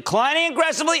started declining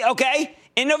aggressively. Okay,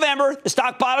 in November, the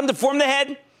stock bottomed to form the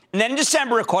head, and then in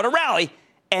December, it caught a rally,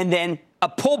 and then a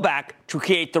pullback to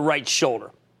create the right shoulder.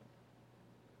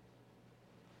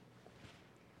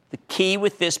 The key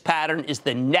with this pattern is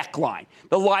the neckline,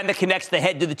 the line that connects the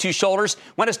head to the two shoulders.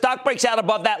 When a stock breaks out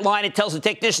above that line, it tells the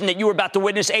technician that you were about to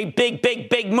witness a big, big,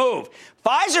 big move.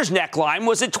 Pfizer's neckline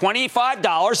was at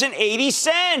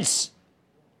 $25.80.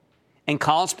 And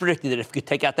Collins predicted that if you could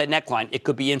take out that neckline, it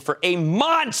could be in for a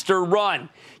monster run.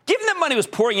 Given that money was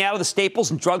pouring out of the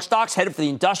staples and drug stocks headed for the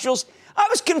industrials, I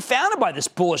was confounded by this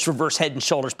bullish reverse head and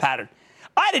shoulders pattern.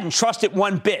 I didn't trust it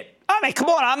one bit. I mean, come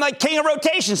on, I'm like king of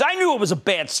rotations. I knew it was a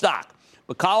bad stock.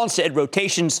 But Collins said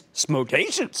rotations,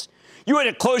 smotations. You had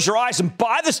to close your eyes and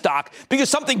buy the stock because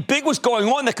something big was going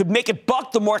on that could make it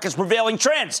buck the market's prevailing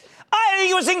trends. I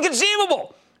think it was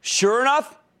inconceivable. Sure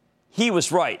enough, he was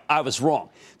right. I was wrong.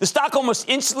 The stock almost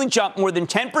instantly jumped more than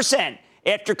 10%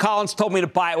 after Collins told me to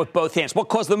buy it with both hands. What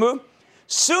caused the move?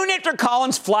 Soon after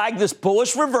Collins flagged this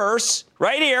bullish reverse,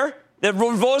 right here, the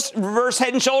reverse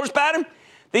head and shoulders pattern,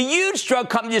 the huge drug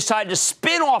company decided to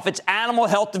spin off its animal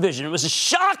health division. It was a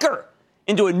shocker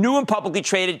into a new and publicly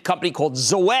traded company called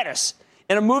Zoetis,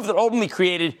 in a move that ultimately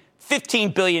created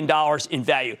 $15 billion in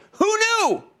value. Who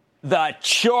knew? The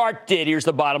chart did. Here's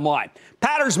the bottom line.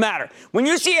 Patterns matter. When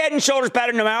you see a head and shoulders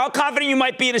pattern, no matter how confident you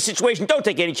might be in a situation, don't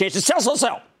take any chances. Sell, sell,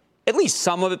 sell. At least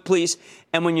some of it, please.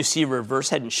 And when you see reverse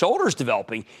head and shoulders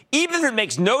developing, even if it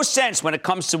makes no sense when it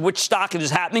comes to which stock it is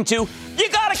happening to, you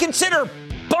got to consider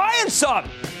buying some.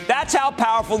 That's how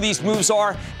powerful these moves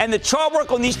are. And the chart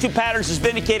work on these two patterns is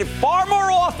vindicated far more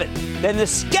often than the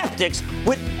skeptics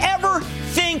would ever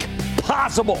think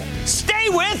possible. Stay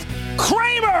with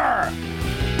Cramer.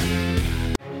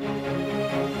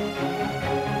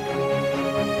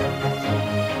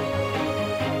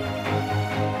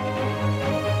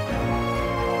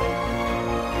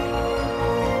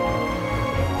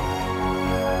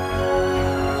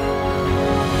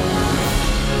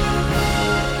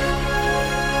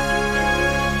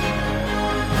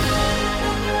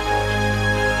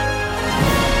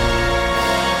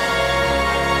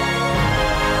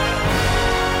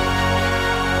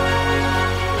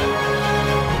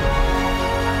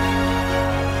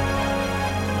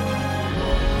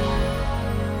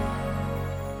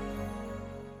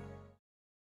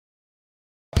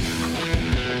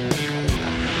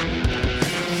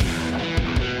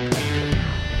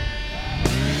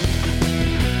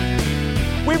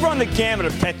 The gamut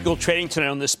of technical trading tonight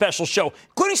on this special show,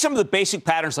 including some of the basic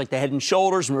patterns like the head and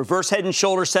shoulders and reverse head and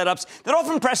shoulder setups that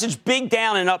often presage big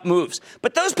down and up moves.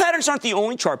 But those patterns aren't the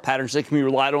only chart patterns that can be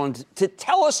relied on to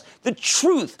tell us the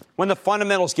truth when the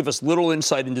fundamentals give us little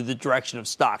insight into the direction of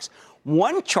stocks.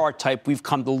 One chart type we've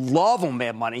come to love on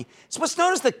Mad Money is what's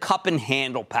known as the cup and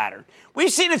handle pattern.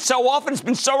 We've seen it so often, it's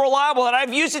been so reliable that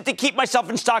I've used it to keep myself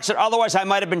in stocks that otherwise I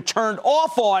might have been turned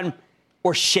off on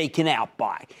or shaken out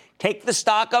by. Take the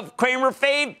stock of Cramer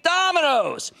fave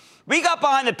Domino's. We got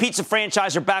behind the pizza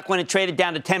franchisor back when it traded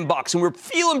down to $10, and we're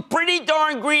feeling pretty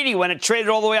darn greedy when it traded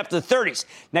all the way up to the 30s.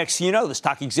 Next thing you know, the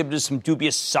stock exhibited some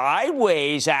dubious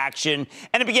sideways action,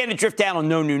 and it began to drift down on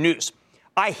no new news.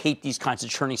 I hate these kinds of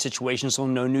churning situations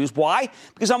on no news. Why?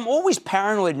 Because I'm always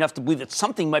paranoid enough to believe that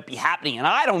something might be happening, and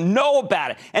I don't know about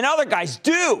it, and other guys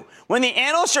do. When the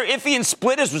analysts are iffy and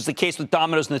split, as was the case with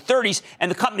Domino's in the 30s,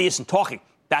 and the company isn't talking,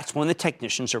 that's when the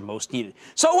technicians are most needed.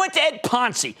 So I went to Ed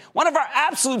Ponzi, one of our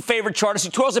absolute favorite chartists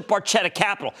who toils at Barchetta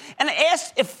Capital, and I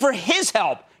asked for his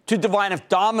help to divine if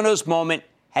Domino's moment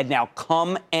had now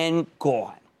come and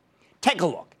gone. Take a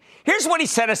look. Here's what he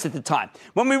said us at the time.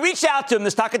 When we reached out to him,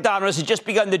 the stock of Domino's had just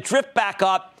begun to drift back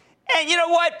up. And you know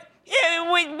what?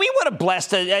 Yeah, we would have blessed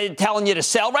telling you to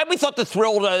sell, right? We thought the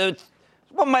thrill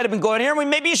what might have been going here.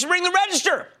 Maybe you should ring the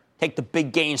register. Take the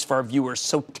big gains for our viewers.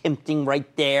 So tempting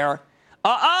right there.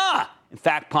 In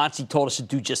fact, Ponzi told us to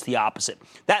do just the opposite.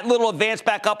 That little advance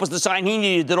back up was the sign he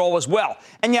needed that all was well.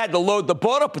 And you had to load the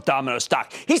boat up with Domino's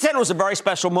stock. He said it was a very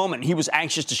special moment, and he was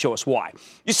anxious to show us why.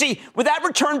 You see, with that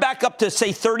return back up to,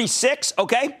 say, 36,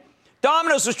 okay,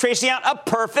 Domino's was tracing out a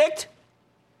perfect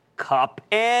cup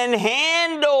and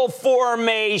handle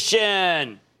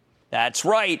formation. That's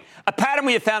right. A pattern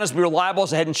we have found is reliable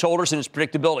as a head and shoulders in its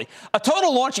predictability. A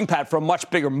total launching pad for a much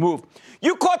bigger move.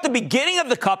 You caught the beginning of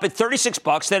the cup at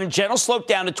 $36, then a gentle slope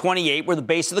down to 28, where the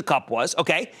base of the cup was,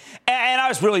 okay? And I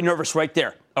was really nervous right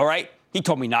there, all right? He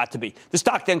told me not to be. The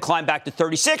stock then climbed back to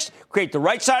 36, create the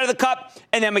right side of the cup,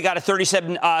 and then we got a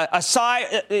 37, a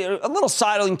little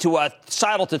sidling to a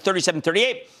sidle to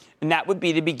 37.38, and that would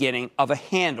be the beginning of a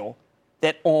handle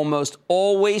that almost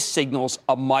always signals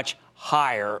a much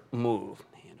higher move.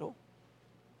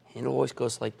 Handle always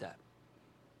goes like that.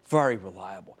 Very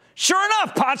reliable. Sure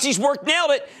enough, Ponzi's work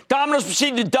nailed it. Domino's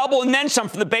proceeded to double and then some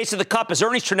from the base of the cup as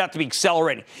earnings turned out to be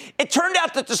accelerating. It turned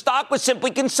out that the stock was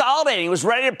simply consolidating. It was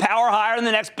ready to power higher in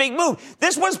the next big move.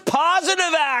 This was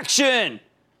positive action.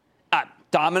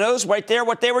 Domino's, right there,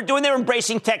 what they were doing, they were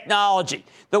embracing technology.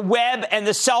 The web and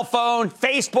the cell phone,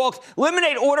 Facebook,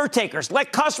 eliminate order takers,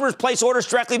 let customers place orders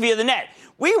directly via the net.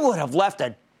 We would have left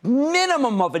a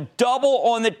minimum of a double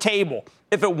on the table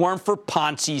if it weren't for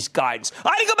Ponzi's guidance. I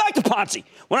had to go back to Ponzi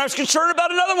when I was concerned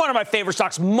about another one of my favorite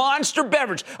stocks, Monster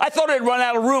Beverage. I thought it had run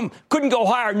out of room, couldn't go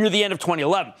higher near the end of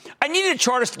 2011. I needed a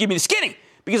chartist to give me the skinny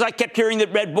because I kept hearing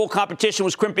that Red Bull competition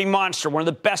was crimping Monster, one of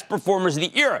the best performers of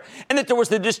the era, and that there was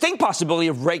the distinct possibility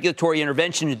of regulatory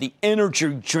intervention in the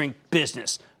energy drink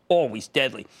business. Always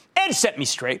deadly. Ed set me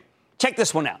straight. Check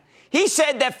this one out. He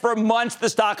said that for months, the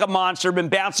stock of Monster had been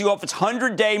bouncing off its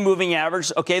 100-day moving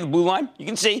average. Okay, the blue line, you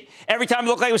can see. Every time it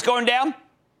looked like it was going down,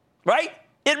 right?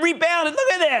 It rebounded.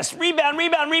 Look at this. Rebound,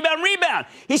 rebound, rebound, rebound.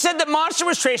 He said that Monster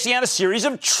was tracing out a series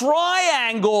of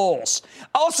triangles,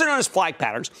 also known as flag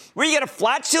patterns, where you get a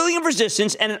flat ceiling of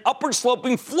resistance and an upward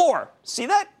sloping floor. See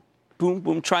that? boom,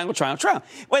 boom, triangle, triangle, triangle.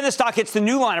 When the stock hits the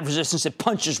new line of resistance, it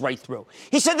punches right through.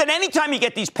 He said that anytime you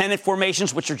get these pennant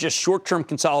formations, which are just short-term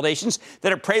consolidations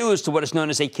that are preludes to what is known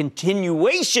as a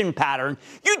continuation pattern,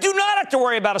 you do not have to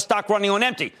worry about a stock running on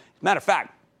empty. As a matter of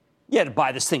fact, you had to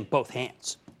buy this thing both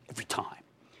hands every time.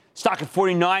 Stock at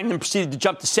 49 then proceeded to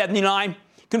jump to 79.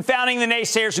 Confounding the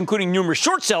naysayers, including numerous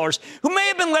short sellers, who may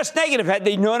have been less negative had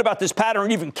they known about this pattern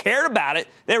and even cared about it.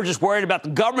 They were just worried about the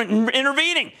government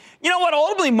intervening. You know what?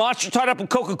 Ultimately, Monster tied up with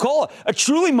Coca-Cola, a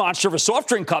truly monster of a soft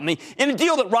drink company, in a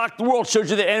deal that rocked the world, shows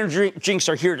you that energy drinks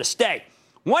are here to stay.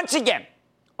 Once again,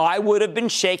 I would have been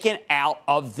shaken out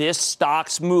of this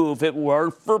stock's move if it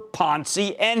weren't for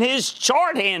Ponzi and his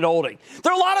chart hand holding.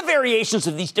 There are a lot of variations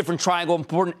of these different triangle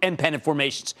and pennant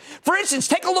formations. For instance,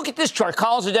 take a look at this chart.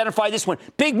 Collins identified this one.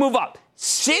 Big move up.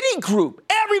 Citigroup.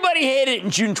 Everybody hated it in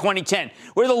June 2010,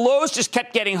 where the lows just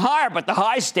kept getting higher, but the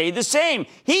highs stayed the same.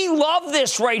 He loved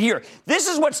this right here. This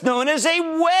is what's known as a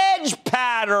wedge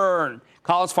pattern.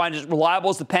 Collins finds it reliable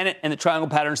as the pennant and the triangle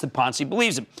patterns that Ponzi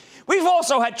believes in. We've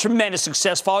also had tremendous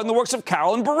success following the works of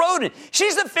Carolyn Barodin.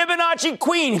 She's the Fibonacci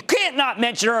queen. Can't not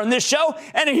mention her on this show.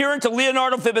 And adherent to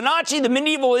Leonardo Fibonacci, the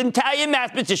medieval Italian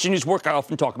mathematician whose work I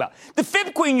often talk about. The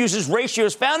Fib queen uses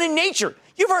ratios found in nature.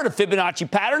 You've heard of Fibonacci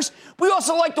patterns. We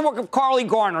also like the work of Carly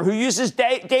Garner, who uses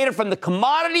data from the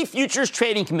Commodity Futures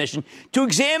Trading Commission to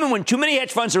examine when too many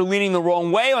hedge funds are leaning the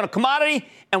wrong way on a commodity,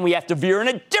 and we have to veer in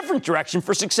a different direction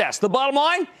for success. The bottom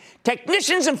line?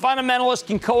 Technicians and fundamentalists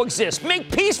can coexist.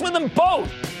 Make peace with them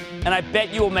both. And I bet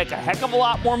you will make a heck of a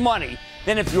lot more money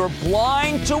than if you're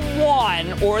blind to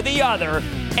one or the other,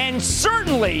 and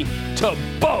certainly to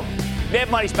both. Mad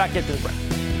Money's back into the break.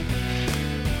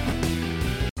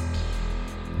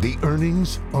 The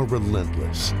earnings are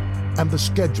relentless, and the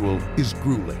schedule is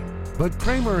grueling. But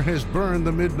Cramer has burned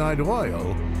the midnight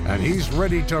oil, and he's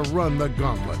ready to run the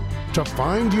gauntlet to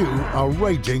find you a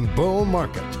raging bull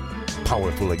market.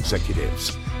 Powerful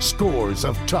executives, scores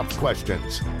of tough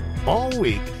questions. All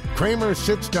week, Cramer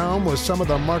sits down with some of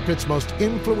the market's most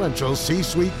influential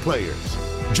C-suite players.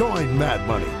 Join Mad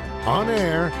Money on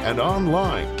air and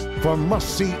online for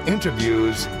must-see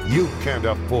interviews you can't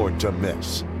afford to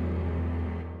miss.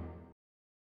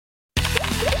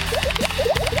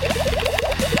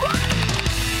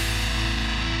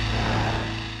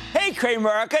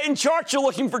 Cramerica. In charts, you're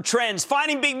looking for trends,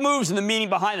 finding big moves and the meaning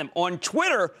behind them. On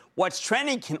Twitter, what's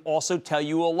trending can also tell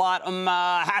you a lot.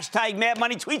 Hashtag Mad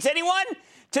Money tweets, anyone?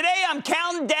 Today, I'm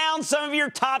counting down some of your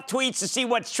top tweets to see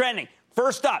what's trending.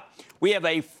 First up, we have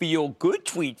a feel-good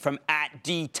tweet from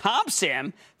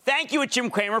 @DThompson. Thank you,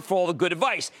 Jim Cramer, for all the good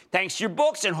advice. Thanks to your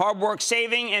books and hard work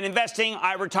saving and investing,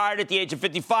 I retired at the age of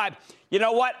 55. You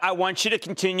know what? I want you to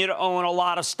continue to own a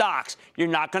lot of stocks. You're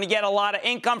not going to get a lot of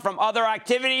income from other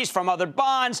activities, from other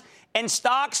bonds, and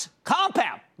stocks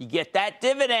compound. You get that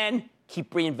dividend,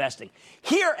 keep reinvesting.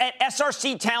 Here at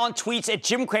SRC Talent tweets at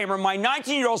Jim Cramer, my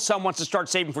 19-year-old son wants to start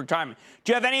saving for retirement.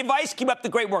 Do you have any advice? Keep up the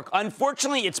great work.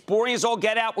 Unfortunately, it's boring as all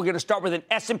get out. We're going to start with an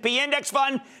S&P index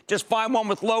fund. Just find one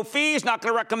with low fees. Not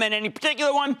going to recommend any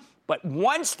particular one. But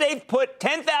once they've put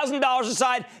 $10,000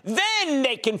 aside, then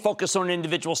they can focus on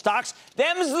individual stocks.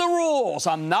 Them's the rules.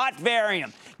 I'm not varying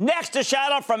them. Next, a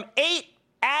shout-out from 8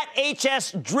 at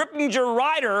HS Drippinger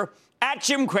Rider at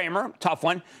Jim Cramer. Tough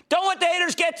one. Don't let the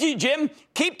haters get to you, Jim.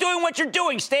 Keep doing what you're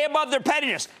doing. Stay above their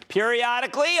pettiness.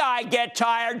 Periodically, I get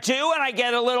tired, too, and I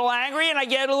get a little angry, and I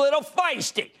get a little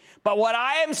feisty. But what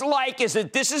I am like is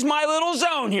that this is my little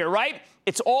zone here, right?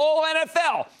 It's all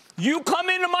NFL. You come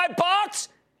into my box,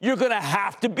 you're going to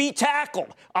have to be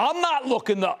tackled. I'm not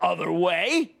looking the other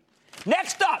way.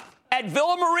 Next up, at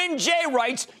Villa Marin J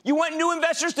writes, you want new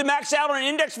investors to max out on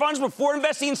index funds before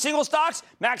investing in single stocks?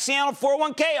 Maxing out on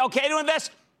 401k, okay to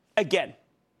invest? Again,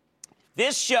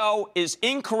 this show is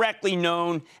incorrectly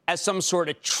known as some sort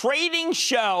of trading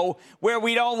show where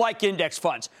we don't like index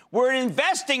funds. We're an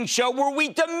investing show where we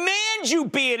demand you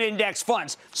be in index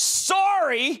funds.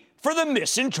 Sorry for the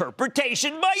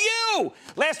misinterpretation by you.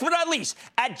 Last but not least,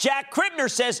 at Jack Krippner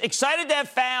says, excited to have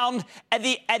found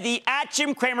at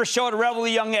Jim Cramer show at a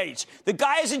relatively young age. The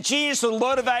guy is a genius with a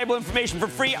load of valuable information for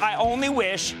free. I only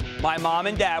wish my mom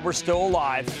and dad were still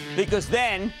alive, because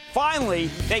then, finally,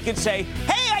 they could say,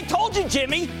 hey, I told you,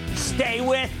 Jimmy, stay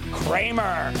with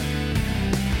Cramer.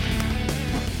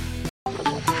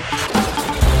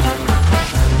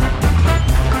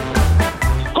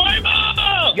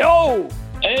 Yo!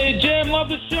 Hey, Jim, love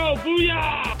the show.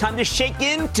 Booyah! Time to shake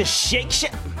in to Shake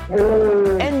Shack.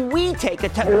 And we take a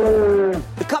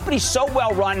The company's so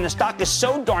well run and the stock is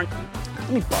so darn...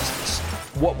 Let me bust this.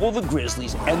 What will the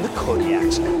Grizzlies and the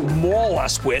Kodiaks maul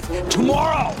us with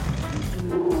tomorrow?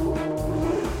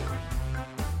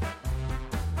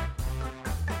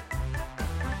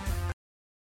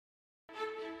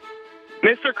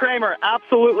 Mr. Kramer,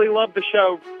 absolutely love the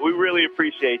show. We really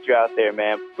appreciate you out there,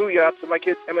 man. Booyah to my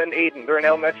kids, Emma and Aiden. They're in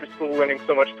elementary school learning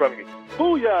so much from you.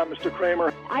 Booyah, Mr.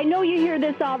 Kramer. I know you hear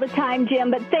this all the time,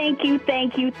 Jim, but thank you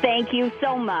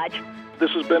so much.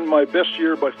 This has been my best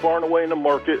year by far and away in the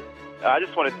market. I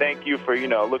just want to thank you for,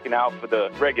 looking out for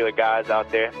the regular guys out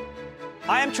there.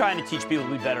 I am trying to teach people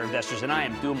to be better investors, and I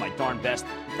am doing my darn best.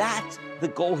 That's the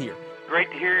goal here.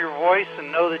 Great to hear your voice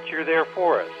and know that you're there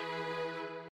for us.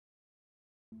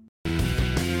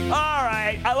 All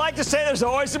right. I like to say there's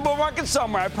always a bull market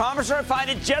somewhere. I promise I'll find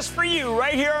it just for you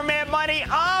right here on Mad Money.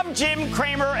 I'm Jim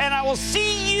Cramer, and I will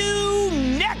see you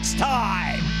next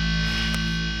time.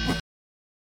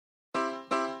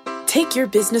 Take your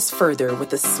business further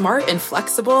with the smart and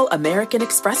flexible American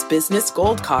Express Business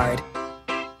Gold Card.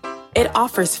 It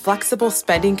offers flexible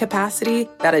spending capacity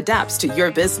that adapts to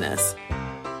your business.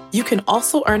 You can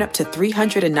also earn up to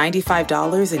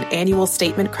 $395 in annual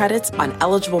statement credits on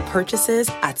eligible purchases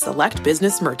at select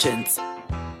business merchants.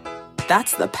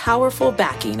 That's the powerful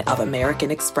backing of American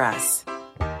Express.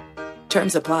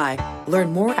 Terms apply.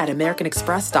 Learn more at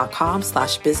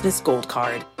americanexpress.com/business gold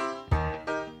card.